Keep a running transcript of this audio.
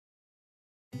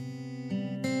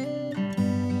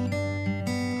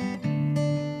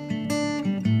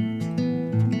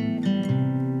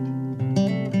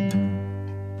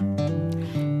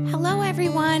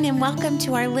everyone, and welcome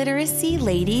to our Literacy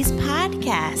Ladies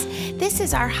podcast. This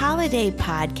is our holiday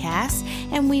podcast,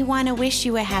 and we want to wish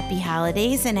you a happy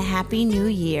holidays and a happy new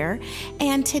year.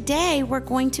 And today we're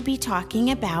going to be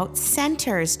talking about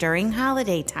centers during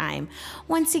holiday time.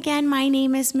 Once again, my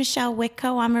name is Michelle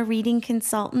Whitco. I'm a reading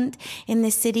consultant in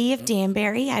the city of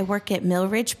Danbury. I work at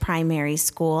Millridge Primary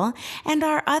School, and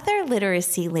our other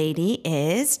literacy lady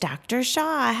is Dr.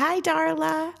 Shaw. Hi,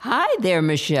 Darla. Hi there,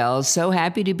 Michelle. So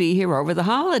happy to be here over the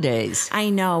holidays. I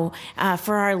know.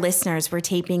 For our listeners, we're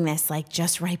taping this like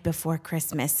just right before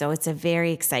Christmas, so it's a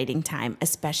very exciting time,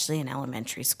 especially in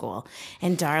elementary school.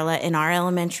 And Darla, in our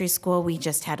elementary school, we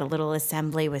just had a little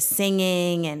assembly with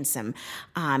singing and some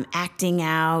acting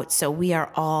out, so we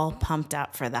are all pumped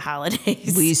up for the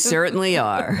holidays. We certainly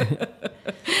are.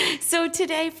 So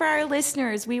today for our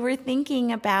listeners, we were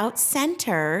thinking about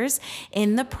centers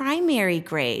in the primary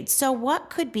grade. So what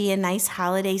could be a nice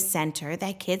holiday center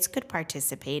that kids could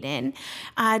participate in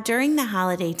during the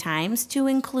holiday times to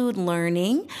include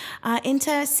learning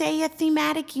into, say, a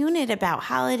thematic unit about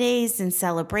holidays and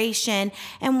celebration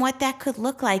and what that could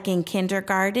look like in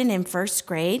kindergarten and first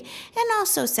grade, and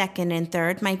also second and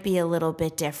third might be a little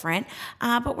bit different.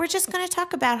 But we're just going to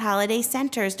talk about holiday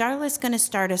centers. Darla's going to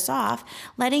start us off,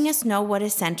 letting us know what a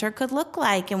center could look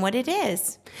like and what it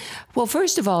is. Well,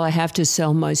 first of all, I have to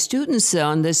sell my students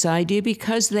on this idea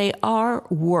because they are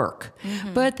work,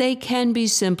 but they can be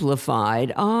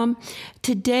simplified.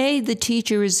 Today, the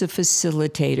teacher is a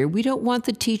facilitator. We don't want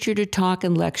the teacher to talk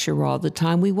and lecture all the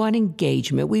time. We want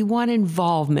engagement. We want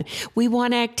involvement. We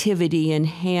want activity and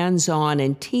hands-on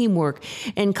and teamwork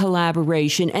and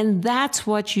collaboration. And that's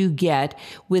what you get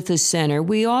with a center.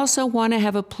 We also want to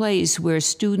have a place where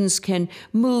students can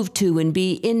move to and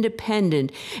be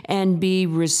independent and be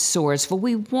resourceful.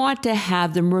 We want to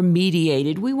have them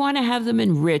remediated. We want to have them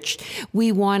enriched.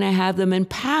 We want to have them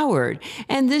empowered.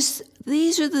 And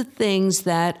these are the things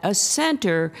that a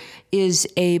center is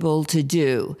able to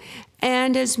do.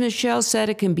 And as Michelle said,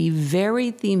 it can be very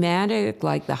thematic,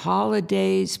 like the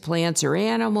holidays, plants or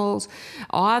animals,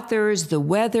 authors, the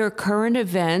weather, current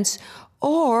events,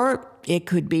 or it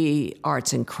could be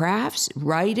arts and crafts,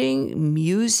 writing,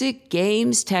 music,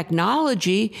 games,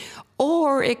 technology,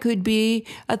 or it could be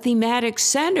a thematic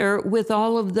center with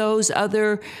all of those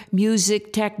other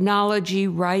music, technology,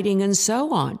 writing, and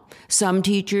so on. Some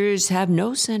teachers have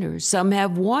no centers. Some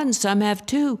have one, some have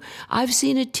two. I've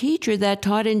seen a teacher that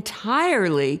taught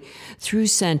entirely through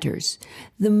centers.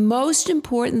 The most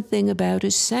important thing about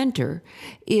a center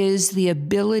is the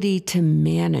ability to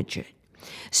manage it.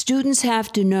 Students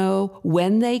have to know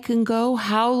when they can go,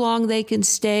 how long they can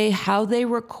stay, how they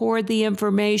record the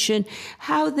information,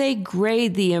 how they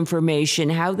grade the information,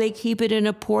 how they keep it in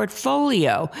a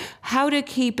portfolio, how to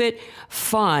keep it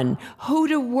fun, who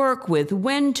to work with,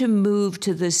 when to move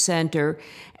to the center,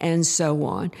 and so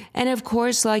on. And of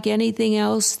course, like anything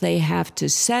else, they have to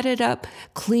set it up,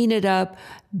 clean it up,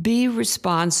 be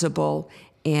responsible,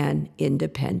 and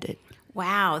independent.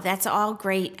 Wow, that's all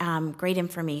great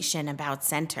information about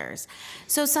centers.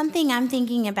 So something I'm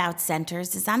thinking about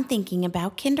centers is I'm thinking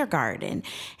about kindergarten.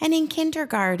 And in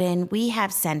kindergarten, we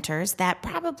have centers that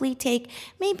probably take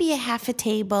maybe a half a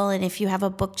table, and if you have a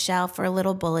bookshelf or a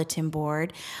little bulletin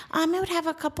board, it would have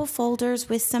a couple folders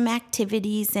with some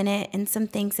activities in it and some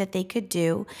things that they could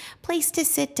do, place to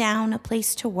sit down, a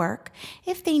place to work.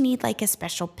 If they need like a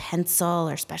special pencil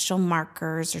or special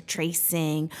markers or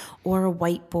tracing or a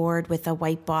whiteboard with a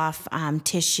wipe off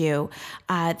tissue,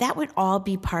 that would all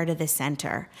be part of the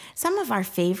center. Some of our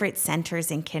favorite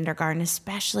centers in kindergarten,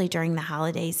 especially during the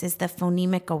holidays, is the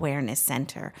Phonemic Awareness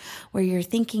Center, where you're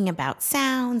thinking about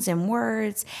sounds and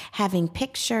words, having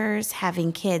pictures,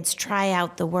 having kids try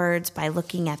out the words by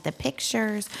looking at the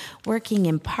pictures, working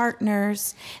in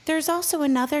partners. There's also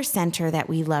another center that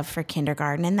we love for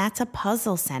kindergarten, and that's a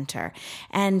puzzle center.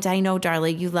 And I know,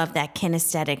 Darla, you love that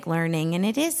kinesthetic learning, and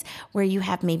it is where you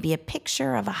have maybe a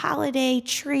picture of a holiday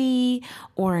tree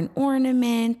or an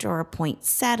ornament or a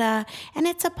poinsettia, and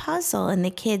it's a puzzle, and the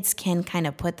kids can kind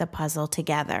of put the puzzle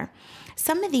together.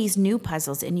 Some of these new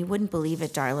puzzles, and you wouldn't believe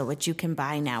it, Darla, what you can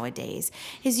buy nowadays,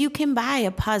 is you can buy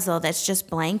a puzzle that's just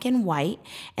blank and white,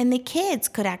 and the kids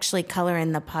could actually color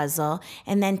in the puzzle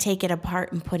and then take it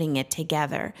apart and putting it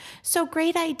together. So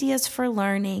great ideas for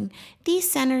learning.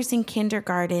 These centers in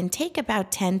kindergarten take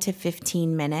about 10 to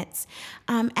 15 minutes.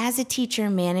 As a teacher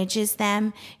manages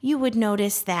them, you would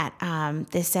notice that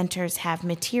the centers have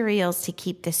materials to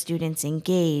keep the students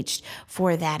engaged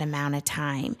for that amount of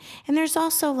time. And there's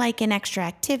also like an extra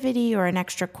activity or an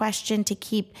extra question to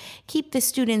keep the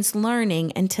students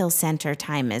learning until center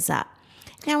time is up.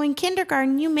 Now, in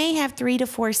kindergarten, you may have 3 to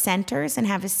 4 centers and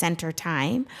have a center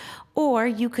time, or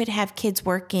you could have kids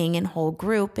working in whole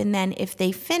group, and then if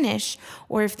they finish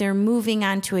or if they're moving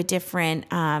on to a different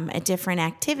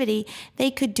activity,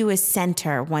 they could do a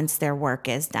center once their work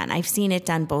is done. I've seen it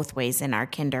done both ways in our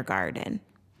kindergarten.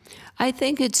 I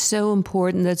think it's so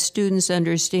important that students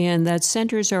understand that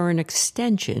centers are an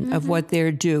extension of what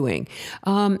they're doing.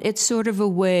 It's sort of a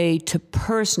way to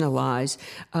personalize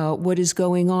what is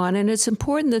going on, and it's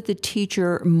important that the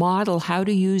teacher model how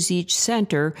to use each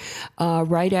center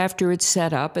right after it's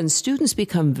set up, and students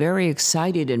become very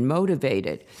excited and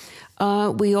motivated.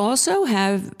 We also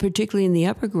have, particularly in the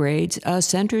upper grades,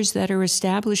 centers that are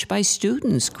established by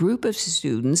students, group of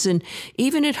students, and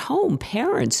even at home,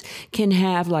 parents can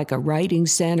have like a writing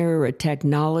center, a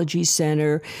technology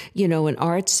center, an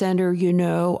art center,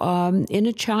 in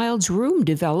a child's room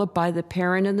developed by the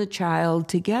parent and the child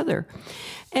together.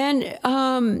 And,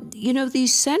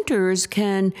 these centers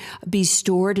can be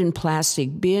stored in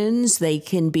plastic bins. They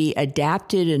can be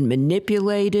adapted and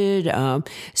manipulated.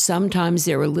 Sometimes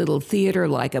they're a little theater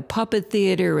like a puppet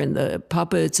theater, and the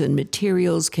puppets and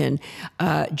materials can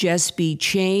just be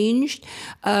changed.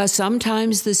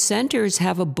 Sometimes the centers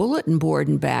have a bulletin board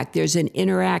in back. There's an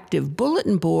interactive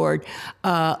bulletin board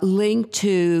linked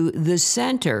to the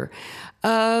center.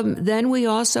 Then we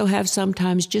also have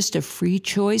sometimes just a free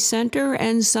choice center,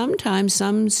 and sometimes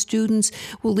some students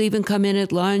will even come in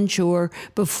at lunch or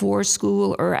before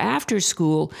school or after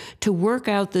school to work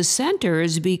out the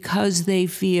centers because they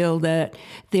feel that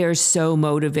they're so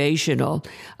motivational.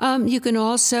 You can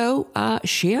also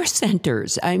share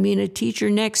centers. I mean, a teacher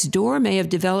next door may have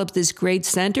developed this great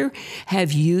center,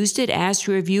 have used it, asked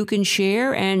her if you can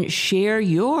share, and share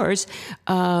yours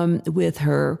with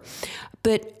her.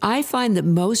 But I find that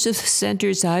most of the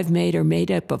centers I've made are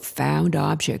made up of found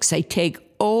objects. I take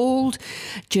old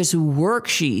just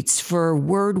worksheets for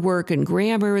word work and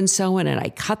grammar and so on, and I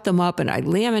cut them up and I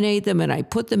laminate them and I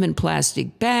put them in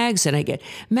plastic bags and I get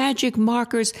magic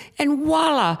markers, and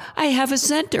voila, I have a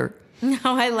center. No,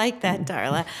 I like that,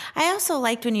 Darla. I also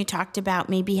liked when you talked about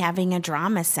maybe having a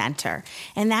drama center,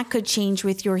 and that could change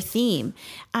with your theme.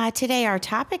 Today, our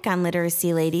topic on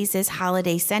Literacy Ladies is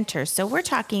holiday centers. So we're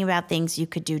talking about things you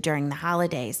could do during the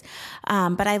holidays.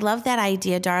 But I love that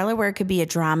idea, Darla, where it could be a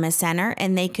drama center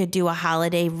and they could do a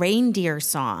holiday reindeer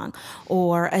song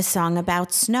or a song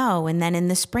about snow. And then in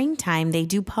the springtime, they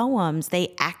do poems.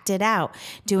 They act it out,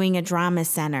 doing a drama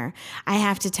center. I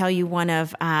have to tell you, one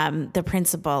of the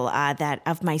principal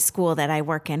of my school that I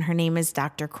work in, her name is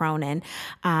Dr. Cronin.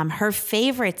 Her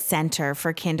favorite center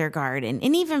for kindergarten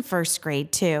and even first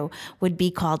grade too would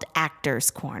be called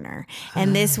Actors Corner.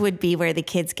 And this would be where the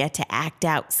kids get to act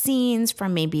out scenes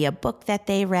from maybe a book that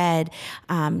they read.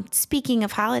 Speaking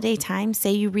of holiday time,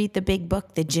 say you read the big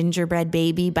book, The Gingerbread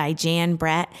Baby by Jan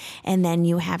Brett, and then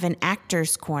you have an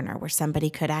Actors Corner where somebody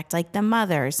could act like the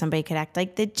mother, somebody could act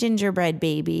like the gingerbread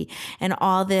baby, and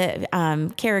all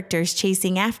the characters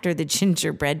chasing after the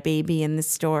gingerbread baby in the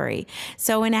story.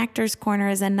 So an Actors Corner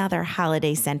is another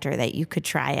holiday center that you could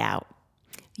try out.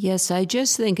 Yes, I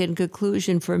just think in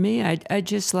conclusion for me, I'd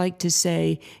just like to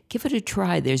say, give it a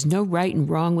try. There's no right and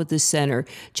wrong with the center.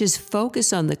 Just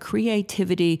focus on the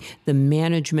creativity, the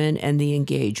management, and the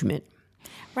engagement.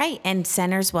 Right, and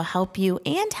centers will help you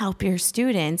and help your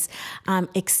students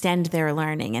extend their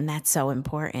learning, and that's so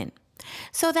important.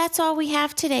 So that's all we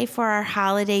have today for our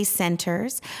holiday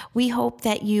centers. We hope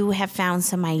that you have found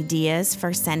some ideas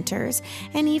for centers.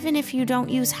 And even if you don't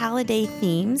use holiday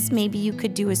themes, maybe you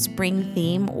could do a spring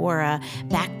theme or a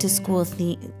back to school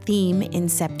theme in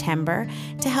September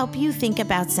to help you think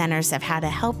about centers of how to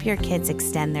help your kids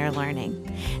extend their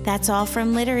learning. That's all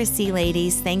from Literacy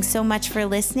Ladies. Thanks so much for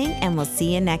listening, and we'll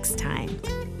see you next time.